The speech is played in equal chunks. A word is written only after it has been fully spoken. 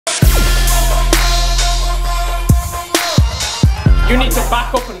You need to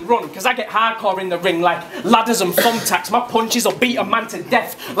back up and run, cause I get hardcore in the ring like ladders and thumbtacks. My punches will beat a man to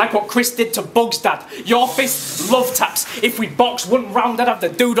death, like what Chris did to Bug's dad. Your fists, love taps. If we box 1 round, I'd have the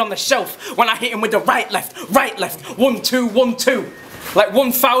dude on the shelf. When I hit him with the right, left, 1, 2, 1, 2. Like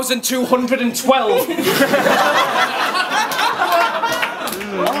 1,212.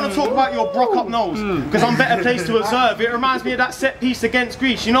 I want to talk about your brock up nose, because I'm better placed to observe. It reminds me of that set piece against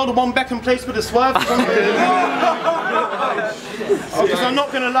Greece. You know the one Beckham placed with the swerve? Because I'm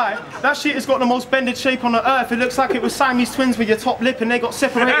not going to lie, that shit has got the most bended shape on the earth. It looks like it was Siamese twins with your top lip and they got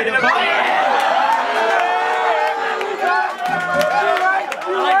separated at birth.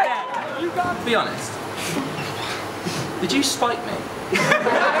 Be honest. Did you spike me?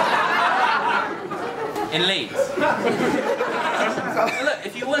 In Leeds? Look,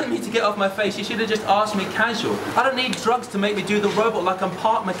 if you wanted me to get off my face, you should have just asked me casual. I don't need drugs to make me do the robot like I'm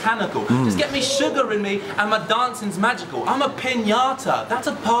part mechanical. Just get me sugar in me and my dancing's magical. I'm a piñata. That's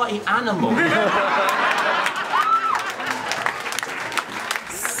a party animal.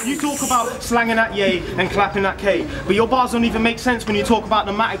 You talk about slanging that yay and clapping that K, but your bars don't even make sense when you talk about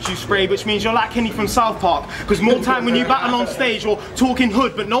the Matic you spray, which means you're like Kenny from South Park. Because more time when you battle on stage, you're talking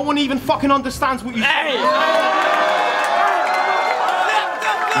hood, but no one even fucking understands what you say.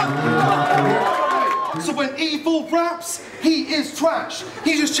 So when evil raps, he is trash.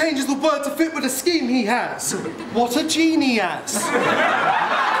 He just changes the word to fit with the scheme he has. What a genius.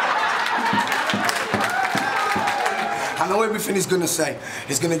 I know everything he's gonna say.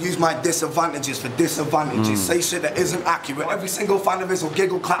 He's gonna use my disadvantages for disadvantages. Say shit that isn't accurate. Every single fan of his will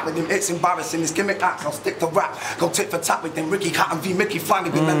giggle, clap with him. It's embarrassing. His gimmick acts, I'll stick to rap. Go tit for tat with him. Ricky Cat and V Mickey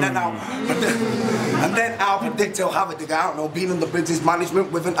Flanagan. And then I'll predict he'll have a dig. I don't know. Being in the business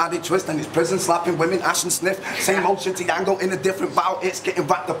management with an added twist. And his prison slapping women, ash and sniff. Same motion to Yango in a different bout. It's getting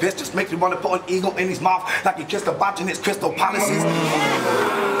wrapped up. Piss just makes me want to put an eagle in his mouth like he kissed a badge in its crystal palaces.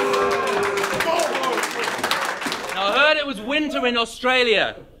 I heard it was winter in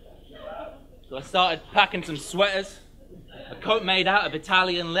Australia, so I started packing some sweaters, a coat made out of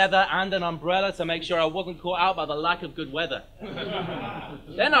Italian leather and an umbrella to make sure I wasn't caught out by the lack of good weather.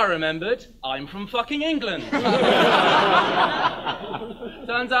 Then I remembered, I'm from fucking England. Turns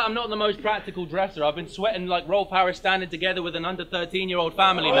out I'm not the most practical dresser. I've been sweating like Rolf Harris standing together with an under 13-year-old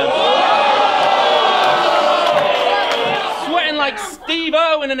family member. Sweating like Steve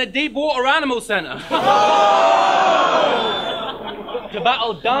Irwin in a deep water animal centre. To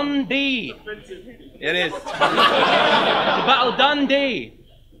battle Dundee. It is. To battle Dundee.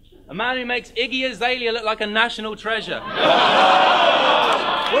 A man who makes Iggy Azalea look like a national treasure.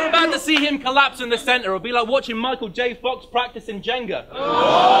 We're about to see him collapse in the centre. It'll be like watching Michael J. Fox practicing Jenga.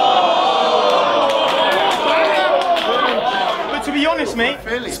 But to be honest, mate,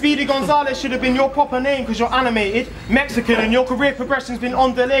 Speedy Gonzalez should have been your proper name because you're animated, Mexican, and your career progression's been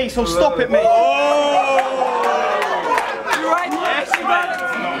on delay, so stop it, mate.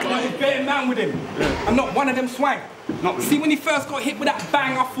 Better man with him. I'm not one of them swag. See, when he first got hit with that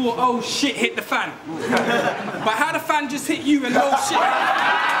bang, I thought, oh shit, hit the fan. But how the fan just hit you and oh shit.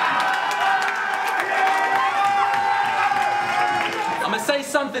 I'm gonna say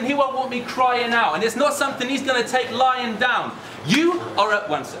something he won't want me crying out, and it's not something he's gonna take lying down. You are a...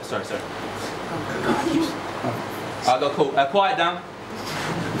 One sec, sorry. I got cool. Quiet down.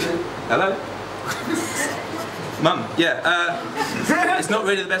 Hello? Mum, yeah, it's not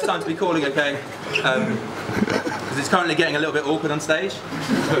really the best time to be calling, okay? Because it's currently getting a little bit awkward on stage.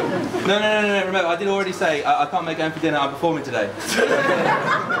 No, remember, I did already say I can't make going for dinner, I'm performing today.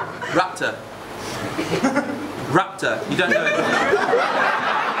 Raptor. Raptor, you don't know it.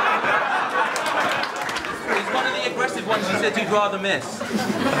 He's one of the aggressive ones you said you'd rather miss.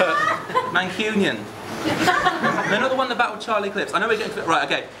 Mancunian. No, not the one that battled Charlie Clips. I know we're getting to it. Right,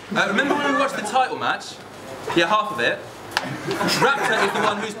 okay. Remember when we watched the title match? Yeah, half of it. Raptor is the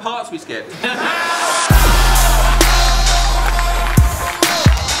one whose parts we skipped.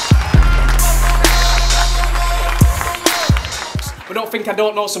 But don't think I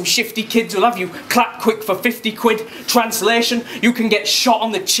don't know some shifty kids who'll have you clap quick for 50 quid. Translation, you can get shot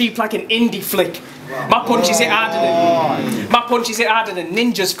on the cheap like an indie flick. My punches hit harder than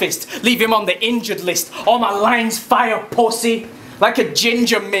Ninja's fist. Leave him on the injured list. All my lines fire, pussy. Like a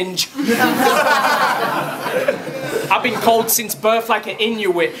ginger minge. I've been cold since birth like an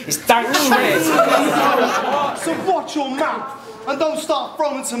Inuit. It's dank shreds. So watch your mouth and don't start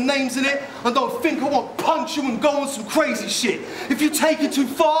throwing some names in it and don't think I won't punch you and go on some crazy shit. If you take it too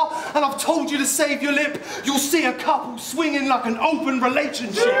far and I've told you to save your lip, you'll see a couple swinging like an open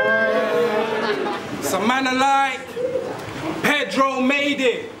relationship. Some man alike, Pedro made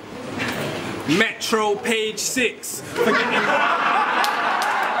it. Metro page 6.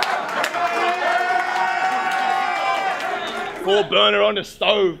 4-burner on the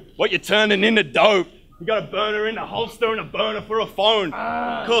stove. What you turning into dope? You got a burner in the holster and a burner for a phone.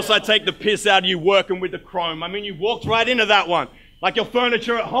 Of course I take the piss out of you working with the chrome. I mean, you walked right into that one, like your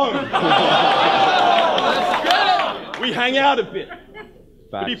furniture at home. We hang out a bit.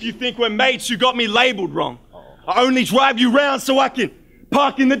 But if you think we're mates, you got me labeled wrong. I only drive you round so I can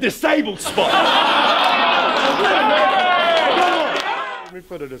park in the disabled spot. Me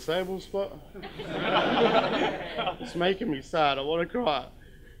for the disabled spot? It's making me sad. I want to cry.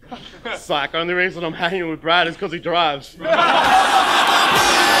 It's like, only reason I'm hanging with Brad is because he drives.